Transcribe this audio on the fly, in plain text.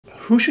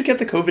Who should get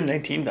the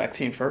COVID-19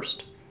 vaccine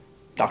first?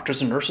 Doctors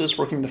and nurses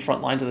working the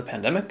front lines of the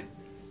pandemic?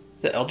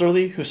 The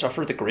elderly who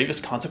suffer the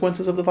gravest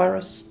consequences of the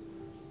virus?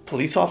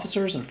 Police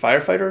officers and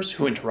firefighters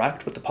who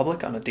interact with the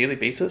public on a daily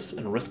basis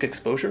and risk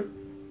exposure?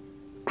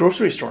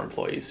 Grocery store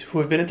employees who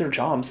have been at their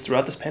jobs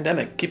throughout this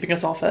pandemic, keeping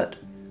us all fed?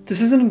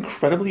 This is an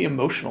incredibly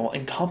emotional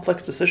and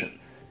complex decision,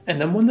 and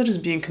then one that is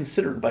being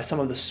considered by some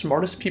of the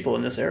smartest people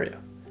in this area.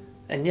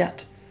 And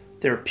yet,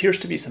 there appears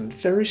to be some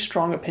very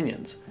strong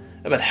opinions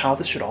about how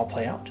this should all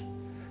play out.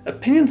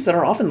 Opinions that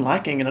are often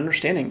lacking in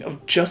understanding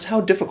of just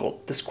how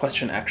difficult this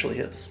question actually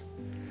is.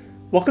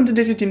 Welcome to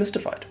Data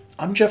Demystified.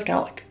 I'm Jeff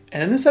Galak,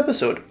 and in this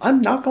episode,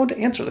 I'm not going to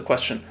answer the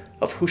question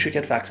of who should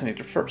get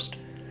vaccinated first,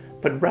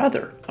 but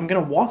rather, I'm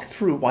going to walk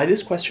through why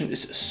this question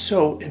is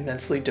so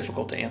immensely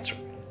difficult to answer.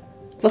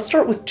 Let's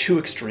start with two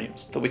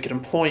extremes that we could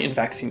employ in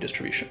vaccine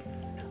distribution.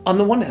 On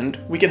the one hand,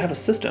 we can have a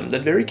system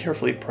that very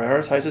carefully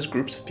prioritizes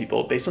groups of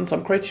people based on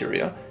some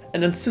criteria,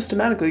 and then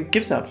systematically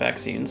gives out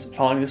vaccines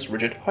following this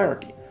rigid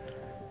hierarchy.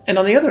 And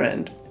on the other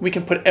end, we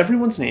can put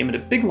everyone's name in a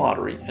big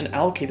lottery and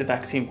allocate the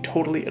vaccine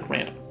totally at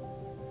random.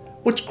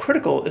 What's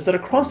critical is that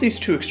across these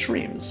two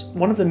extremes,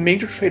 one of the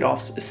major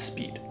trade-offs is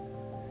speed.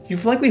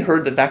 You've likely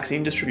heard that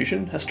vaccine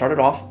distribution has started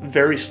off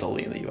very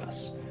slowly in the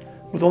US.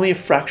 With only a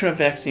fraction of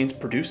vaccines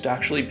produced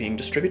actually being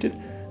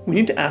distributed, we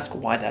need to ask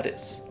why that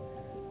is.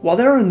 While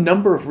there are a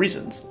number of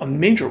reasons, a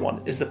major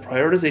one is the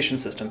prioritization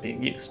system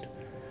being used.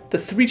 The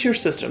three-tier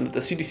system that the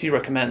CDC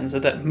recommends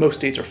and that most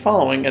states are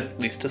following, at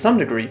least to some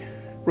degree,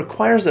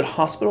 requires that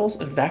hospitals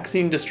and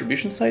vaccine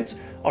distribution sites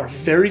are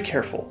very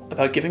careful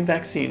about giving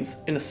vaccines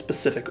in a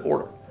specific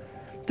order.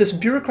 This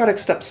bureaucratic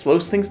step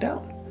slows things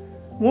down.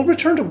 We'll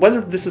return to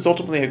whether this is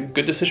ultimately a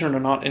good decision or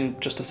not in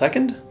just a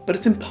second, but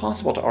it's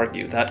impossible to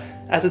argue that,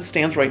 as it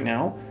stands right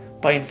now,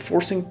 by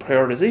enforcing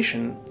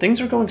prioritization,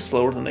 things are going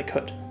slower than they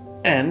could.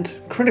 And,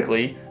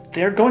 critically,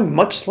 they are going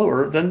much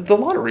slower than the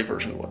lottery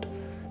version would.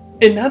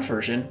 In that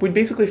version, we'd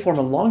basically form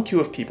a long queue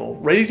of people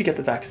ready to get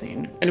the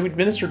vaccine, and we'd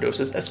administer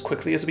doses as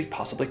quickly as we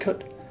possibly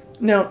could.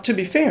 Now, to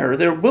be fair,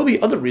 there will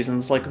be other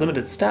reasons like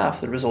limited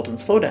staff that result in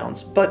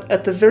slowdowns, but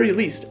at the very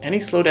least, any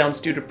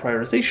slowdowns due to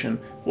prioritization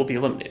will be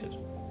eliminated.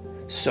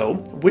 So,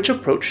 which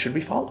approach should we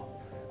follow?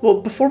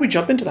 Well, before we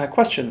jump into that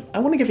question, I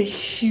want to give a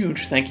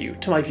huge thank you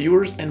to my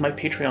viewers and my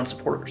Patreon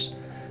supporters.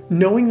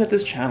 Knowing that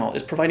this channel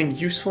is providing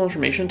useful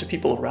information to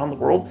people around the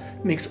world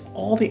makes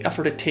all the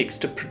effort it takes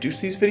to produce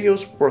these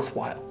videos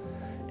worthwhile.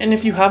 And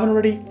if you haven't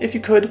already, if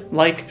you could,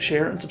 like,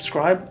 share, and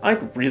subscribe,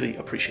 I'd really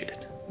appreciate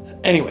it.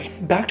 Anyway,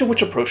 back to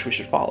which approach we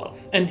should follow.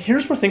 And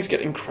here's where things get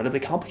incredibly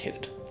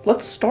complicated.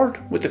 Let's start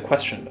with the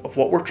question of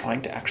what we're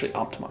trying to actually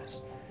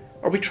optimize.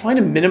 Are we trying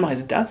to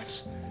minimize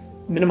deaths?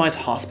 Minimize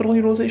hospital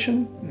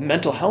utilization?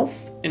 Mental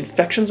health?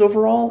 Infections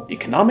overall?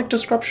 Economic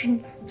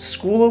disruption?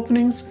 School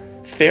openings?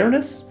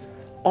 Fairness?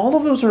 All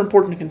of those are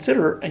important to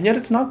consider, and yet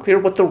it's not clear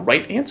what the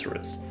right answer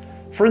is.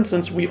 For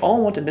instance, we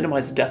all want to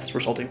minimize deaths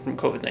resulting from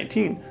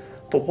COVID-19,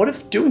 but what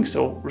if doing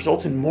so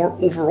results in more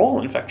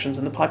overall infections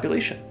in the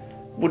population?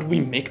 Would we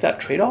make that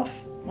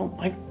trade-off? Well,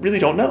 I really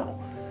don't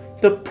know.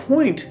 The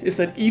point is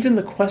that even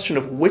the question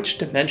of which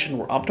dimension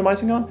we're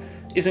optimizing on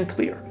isn't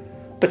clear.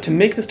 But to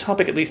make this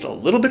topic at least a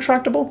little bit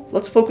tractable,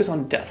 let's focus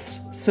on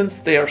deaths, since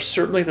they are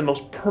certainly the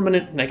most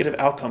permanent negative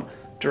outcome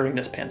during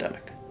this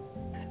pandemic.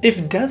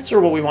 If deaths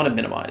are what we want to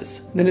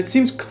minimize, then it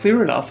seems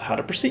clear enough how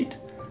to proceed.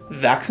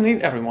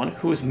 Vaccinate everyone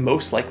who is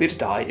most likely to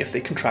die if they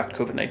contract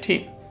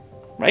COVID-19,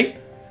 right?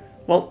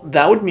 Well,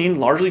 that would mean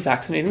largely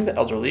vaccinating the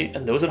elderly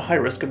and those at high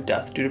risk of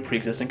death due to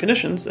pre-existing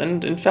conditions,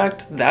 and in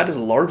fact, that is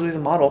largely the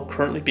model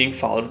currently being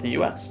followed in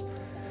the US.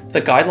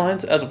 The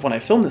guidelines as of when I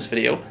filmed this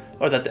video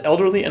are that the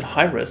elderly and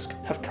high risk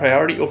have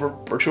priority over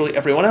virtually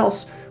everyone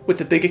else, with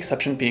the big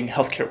exception being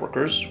healthcare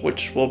workers,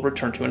 which we'll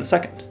return to in a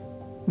second.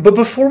 But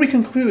before we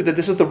conclude that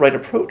this is the right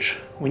approach,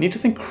 we need to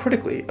think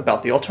critically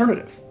about the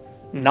alternative.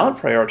 Not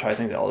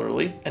prioritizing the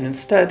elderly, and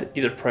instead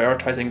either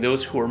prioritizing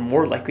those who are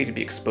more likely to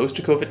be exposed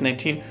to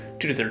COVID-19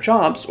 due to their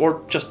jobs,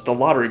 or just the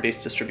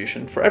lottery-based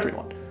distribution for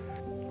everyone.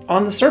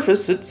 On the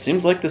surface, it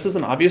seems like this is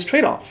an obvious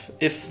trade-off.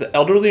 If the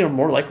elderly are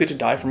more likely to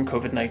die from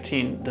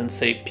COVID-19 than,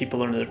 say,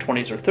 people in their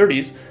 20s or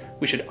 30s,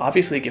 we should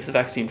obviously give the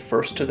vaccine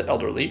first to the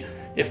elderly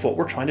if what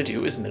we're trying to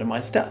do is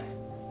minimize death.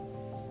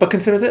 But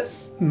consider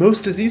this,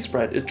 most disease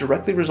spread is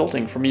directly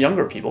resulting from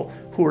younger people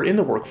who are in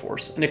the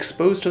workforce and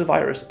exposed to the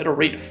virus at a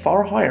rate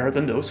far higher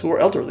than those who are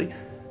elderly.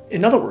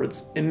 In other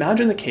words,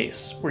 imagine the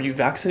case where you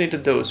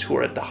vaccinated those who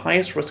are at the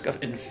highest risk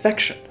of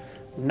infection,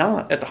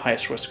 not at the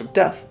highest risk of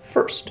death,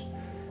 first.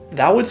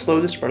 That would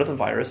slow the spread of the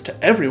virus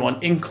to everyone,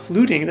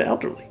 including the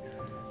elderly.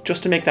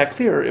 Just to make that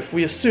clear, if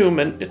we assume,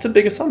 and it's a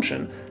big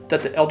assumption,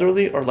 that the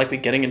elderly are likely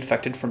getting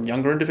infected from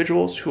younger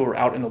individuals who are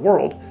out in the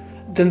world,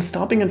 then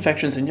stopping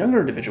infections in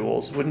younger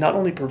individuals would not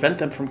only prevent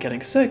them from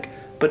getting sick,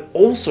 but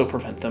also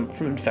prevent them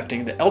from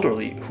infecting the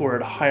elderly who are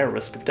at a higher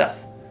risk of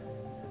death.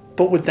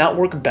 But would that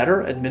work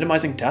better at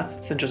minimizing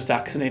death than just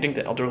vaccinating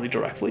the elderly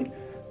directly?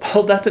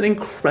 Well, that's an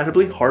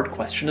incredibly hard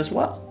question as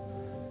well.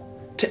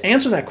 To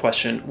answer that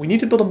question, we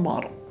need to build a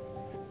model.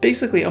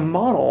 Basically, a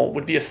model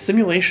would be a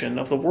simulation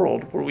of the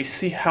world where we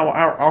see how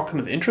our outcome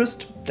of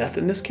interest, death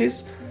in this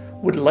case,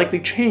 would likely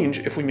change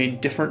if we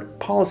made different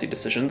policy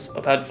decisions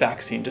about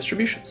vaccine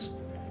distributions.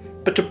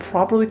 But to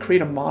properly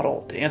create a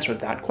model to answer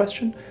that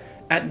question,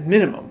 at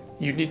minimum,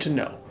 you'd need to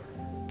know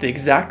the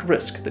exact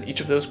risk that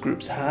each of those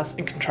groups has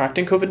in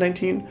contracting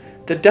COVID-19,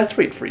 the death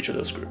rate for each of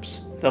those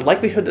groups, the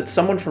likelihood that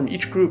someone from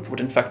each group would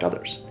infect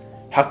others,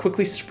 how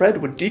quickly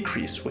spread would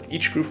decrease with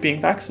each group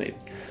being vaccinated,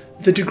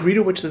 the degree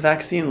to which the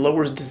vaccine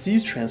lowers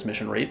disease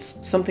transmission rates,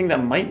 something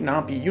that might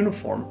not be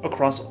uniform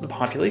across the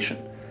population,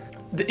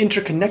 the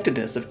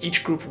interconnectedness of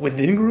each group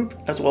within group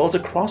as well as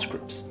across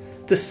groups,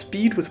 the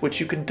speed with which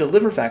you could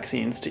deliver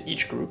vaccines to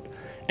each group,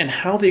 and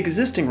how the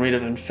existing rate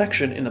of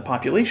infection in the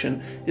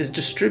population is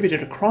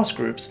distributed across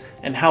groups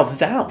and how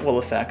that will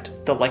affect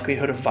the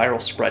likelihood of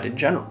viral spread in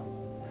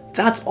general.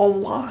 That's a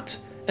lot,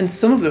 and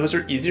some of those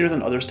are easier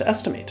than others to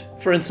estimate.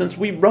 For instance,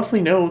 we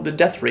roughly know the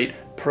death rate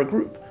per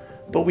group,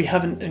 but we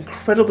have an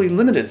incredibly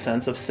limited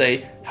sense of,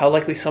 say, how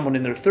likely someone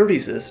in their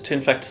 30s is to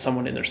infect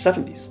someone in their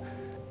 70s.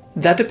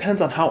 That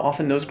depends on how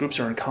often those groups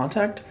are in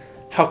contact,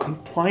 how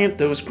compliant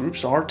those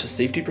groups are to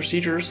safety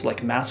procedures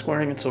like mask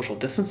wearing and social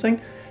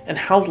distancing, and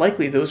how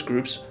likely those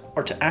groups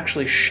are to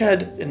actually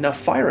shed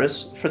enough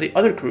virus for the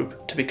other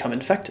group to become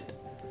infected.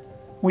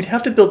 We'd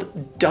have to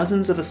build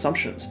dozens of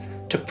assumptions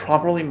to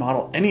properly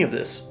model any of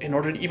this in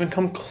order to even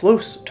come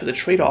close to the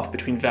trade-off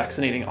between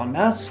vaccinating en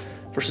masse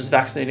versus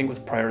vaccinating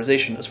with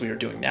prioritization as we are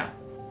doing now.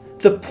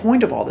 The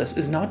point of all this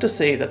is not to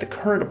say that the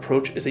current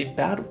approach is a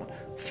bad one,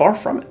 far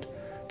from it.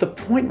 The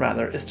point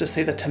rather is to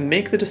say that to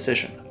make the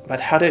decision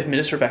about how to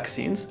administer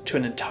vaccines to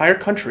an entire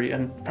country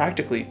and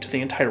practically to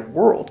the entire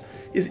world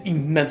is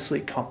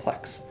immensely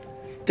complex.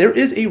 There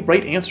is a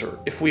right answer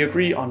if we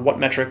agree on what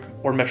metric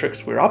or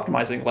metrics we're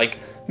optimizing, like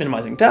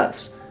minimizing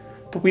deaths,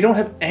 but we don't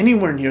have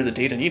anywhere near the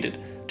data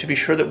needed to be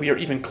sure that we are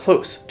even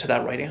close to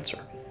that right answer.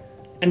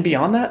 And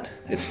beyond that,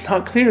 it's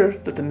not clear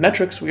that the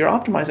metrics we are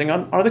optimizing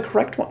on are the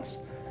correct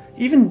ones.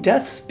 Even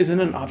deaths isn't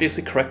an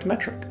obviously correct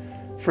metric.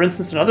 For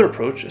instance, another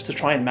approach is to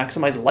try and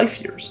maximize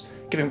life years,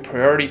 giving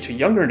priority to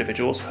younger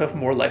individuals who have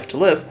more life to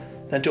live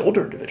than to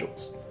older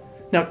individuals.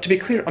 Now, to be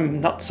clear, I'm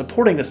not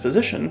supporting this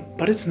position,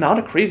 but it's not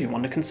a crazy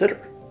one to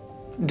consider.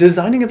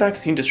 Designing a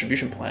vaccine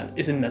distribution plan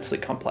is immensely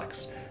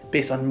complex,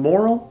 based on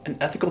moral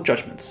and ethical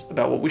judgments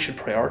about what we should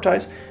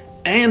prioritize,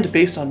 and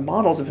based on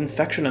models of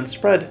infection and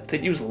spread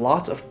that use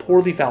lots of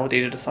poorly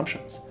validated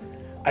assumptions.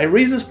 I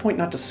raise this point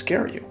not to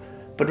scare you,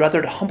 but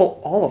rather to humble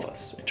all of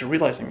us into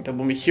realizing that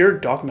when we hear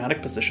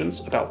dogmatic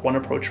positions about one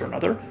approach or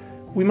another,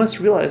 we must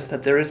realize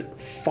that there is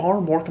far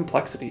more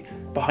complexity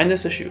behind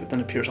this issue than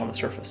appears on the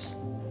surface.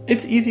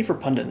 It's easy for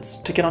pundits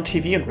to get on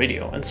TV and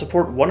radio and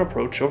support one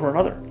approach over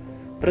another,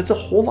 but it's a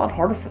whole lot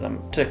harder for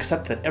them to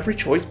accept that every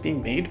choice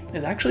being made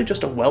is actually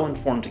just a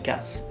well-informed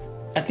guess.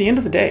 At the end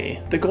of the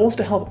day, the goal is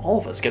to help all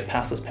of us get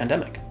past this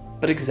pandemic,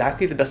 but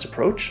exactly the best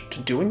approach to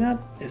doing that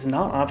is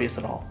not obvious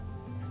at all.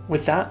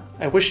 With that,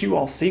 I wish you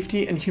all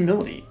safety and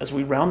humility as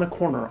we round the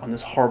corner on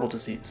this horrible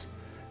disease.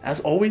 As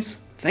always,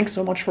 thanks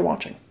so much for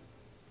watching.